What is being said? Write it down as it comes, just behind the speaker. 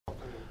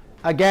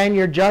again,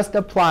 you're just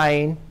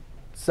applying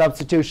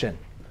substitution.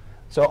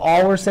 So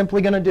all we're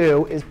simply going to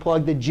do is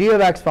plug the g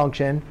of x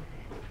function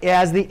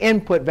as the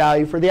input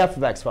value for the f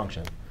of x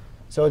function.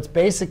 So it's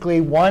basically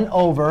 1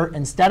 over,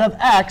 instead of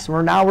x,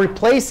 we're now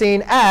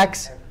replacing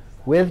x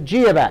with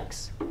g of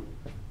x.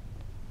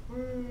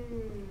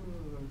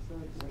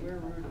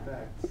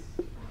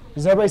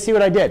 Does everybody see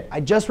what I did?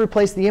 I just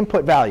replaced the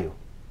input value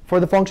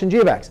for the function g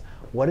of x.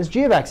 What does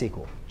g of x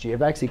equal? G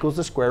of x equals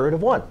the square root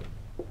of 1.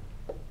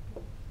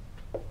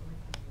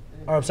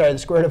 Or I'm sorry, the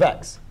square root of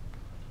x.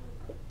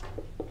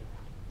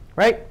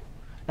 Right?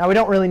 Now, we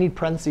don't really need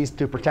parentheses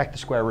to protect the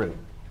square root.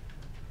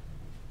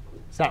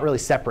 It's not really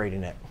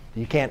separating it.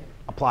 You can't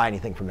apply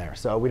anything from there.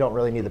 So we don't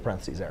really need the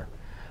parentheses there.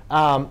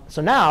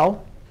 So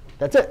now,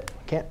 that's it.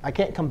 I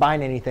can't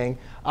combine anything.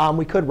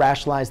 We could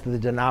rationalize the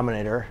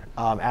denominator,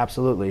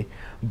 absolutely.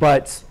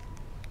 But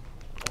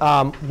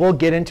we'll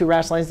get into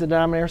rationalizing the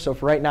denominator. So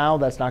for right now,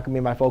 that's not going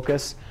to be my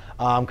focus,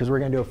 because we're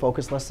going to do a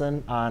focus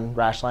lesson on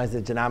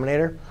rationalizing the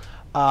denominator.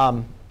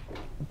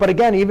 But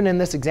again, even in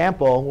this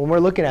example, when we're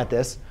looking at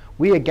this,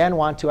 we again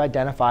want to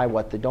identify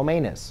what the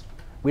domain is.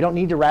 We don't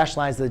need to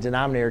rationalize the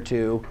denominator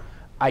to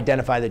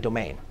identify the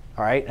domain,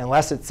 all right?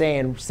 Unless it's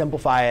saying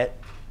simplify it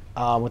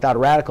without a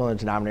radical in the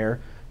denominator,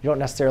 you don't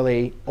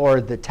necessarily,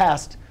 or the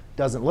test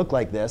doesn't look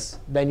like this,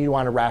 then you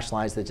want to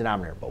rationalize the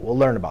denominator. But we'll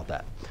learn about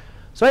that.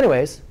 So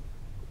anyways,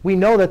 we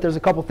know that there's a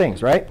couple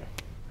things, right?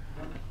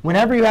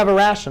 Whenever you have a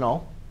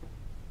rational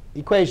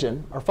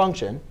equation or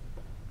function,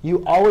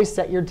 you always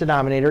set your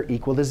denominator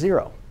equal to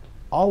 0.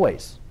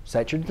 Always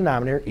set your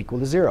denominator equal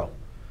to 0.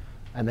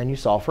 And then you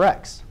solve for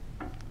x.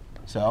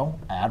 So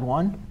add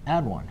 1,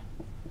 add 1.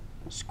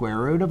 Square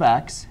root of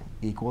x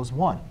equals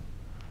 1.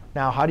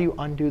 Now, how do you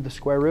undo the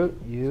square root?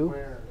 You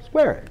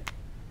square it.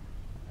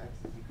 X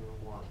is equal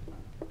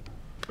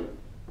to 1.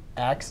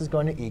 X is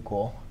going to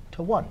equal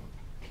to 1.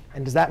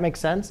 And does that make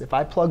sense? If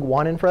I plug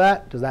 1 in for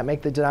that, does that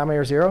make the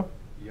denominator 0?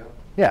 Yep.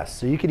 Yes.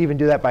 So you could even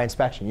do that by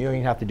inspection. You don't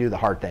even have to do the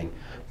hard thing.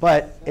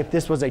 But if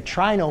this was a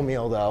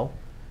trinomial, though,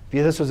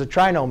 if this was a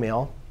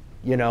trinomial,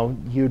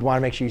 you'd want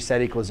to make sure you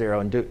set equals 0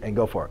 and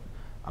go for it.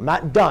 I'm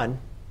not done.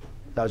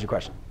 That was your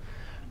question.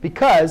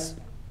 Because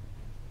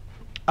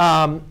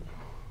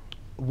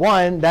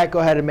 1, that go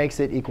ahead and makes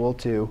it equal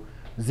to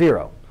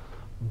 0.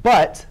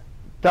 But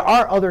there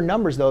are other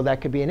numbers, though,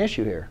 that could be an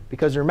issue here.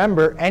 Because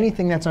remember,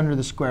 anything that's under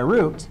the square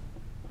root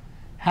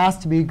has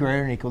to be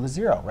greater than or equal to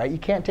 0, right? You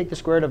can't take the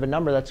square root of a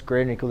number that's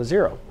greater than or equal to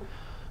 0.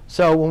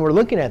 So when we're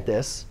looking at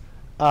this,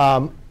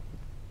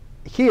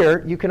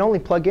 here, you can only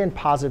plug in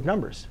positive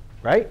numbers,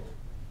 right?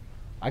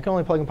 I can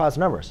only plug in positive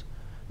numbers.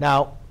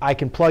 Now, I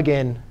can plug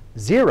in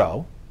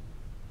 0.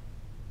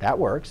 That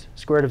works.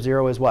 Square root of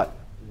 0 is what?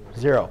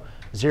 0.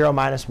 0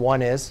 minus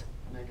 1 is?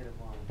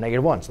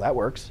 Negative 1. So that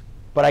works.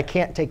 But I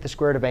can't take the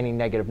square root of any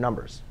negative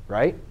numbers,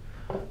 right?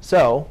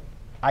 So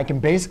I can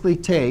basically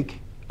take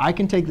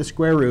the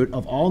square root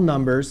of all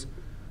numbers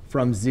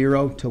from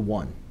 0 to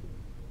 1.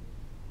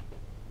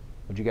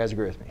 Would you guys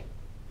agree with me?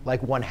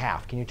 Like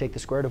 1/2. Can you take the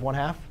square root of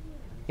 1/2?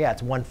 Yeah,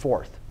 it's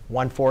 1/4.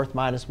 1/4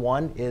 minus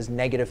 1 is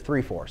negative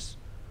 3/4.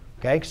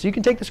 OK? So you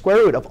can take the square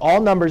root of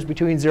all numbers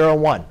between 0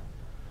 and 1.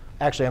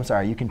 Actually, I'm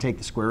sorry. You can take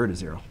the square root of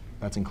 0.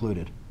 That's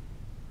included.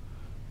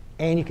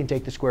 And you can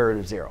take the square root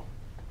of 0,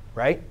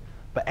 right?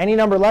 But any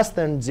number less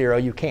than 0,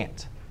 you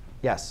can't.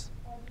 Yes?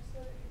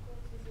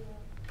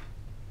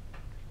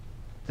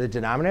 The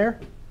denominator?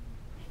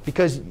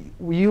 Because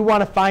you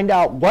want to find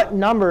out what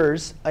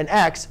numbers in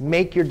x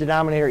make your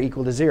denominator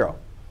equal to 0.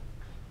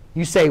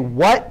 You say,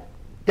 what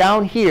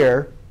down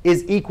here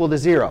is equal to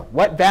 0?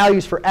 What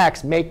values for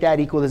x make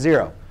that equal to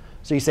 0?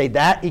 So you say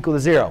that equal to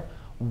 0.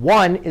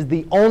 1 is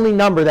the only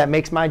number that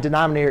makes my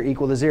denominator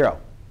equal to 0.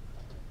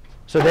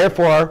 So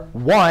therefore,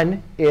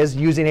 1 is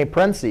using a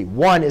parenthesis.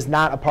 1 is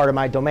not a part of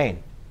my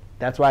domain.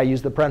 That's why I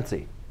use the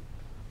parenthesis,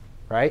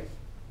 right?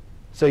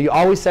 So you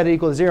always set it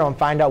equal to 0 and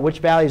find out which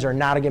values are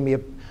not going to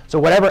be. So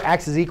whatever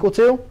x is equal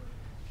to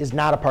is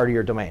not a part of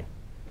your domain.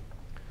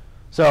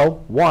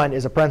 So 1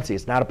 is a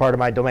parenthesis. It's not a part of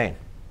my domain.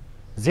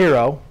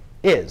 0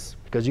 is,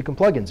 because you can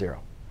plug in 0.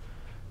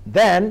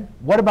 Then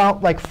what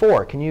about like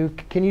 4? Can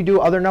you do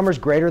other numbers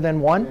greater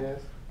than 1?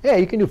 Yes. Yeah,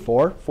 you can do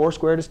 4. 4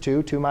 squared is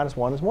 2. 2 minus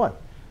 1 is 1.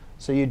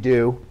 So you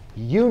do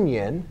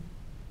union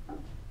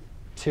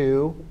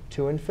 2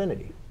 to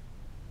infinity.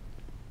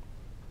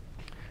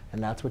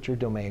 And that's what your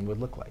domain would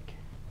look like.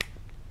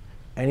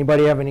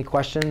 Anybody have any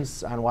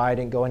questions on why I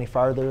didn't go any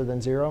farther than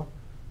 0?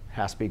 It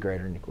has to be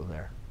greater than or equal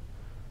there.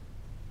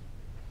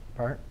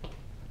 Part?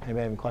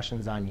 Anybody have any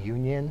questions on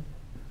union?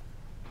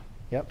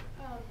 Yep.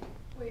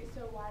 Wait,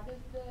 so why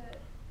does the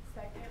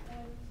second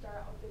one start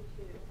out with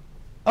a 2?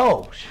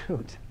 Oh,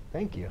 shoot.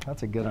 Thank you.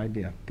 That's a good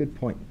idea. Good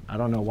point. I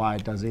don't know why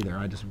it does either.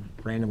 I just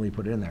randomly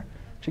put it in there.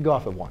 It should go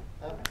off at 1.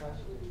 I have a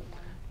question.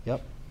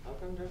 Yep. How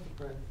come there's a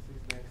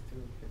parentheses next to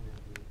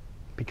infinity?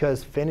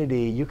 Because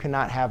infinity, you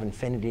cannot have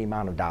infinity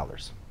amount of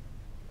dollars,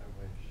 I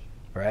wish.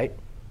 right?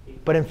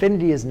 But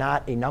infinity is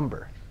not a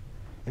number.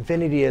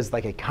 Infinity is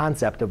like a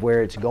concept of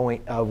where it's going,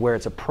 where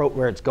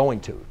it's going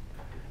to.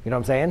 You know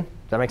what I'm saying?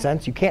 that make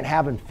sense? You can't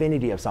have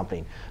infinity of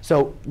something.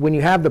 So when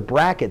you have the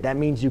bracket, that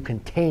means you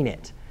contain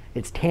it.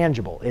 It's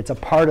tangible. It's a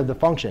part of the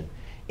function.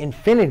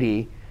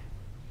 Infinity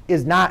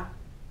is not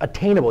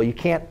attainable. You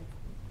can't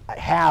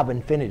have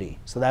infinity.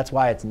 So that's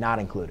why it's not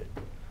included.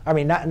 I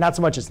mean, not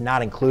so much it's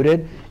not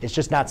included. It's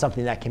just not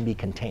something that can be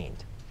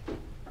contained.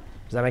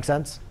 Does that make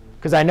sense?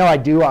 Because I know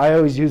I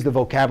always use the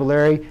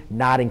vocabulary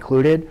not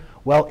included.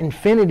 Well,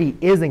 infinity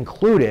is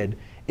included.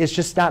 It's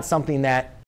just not something that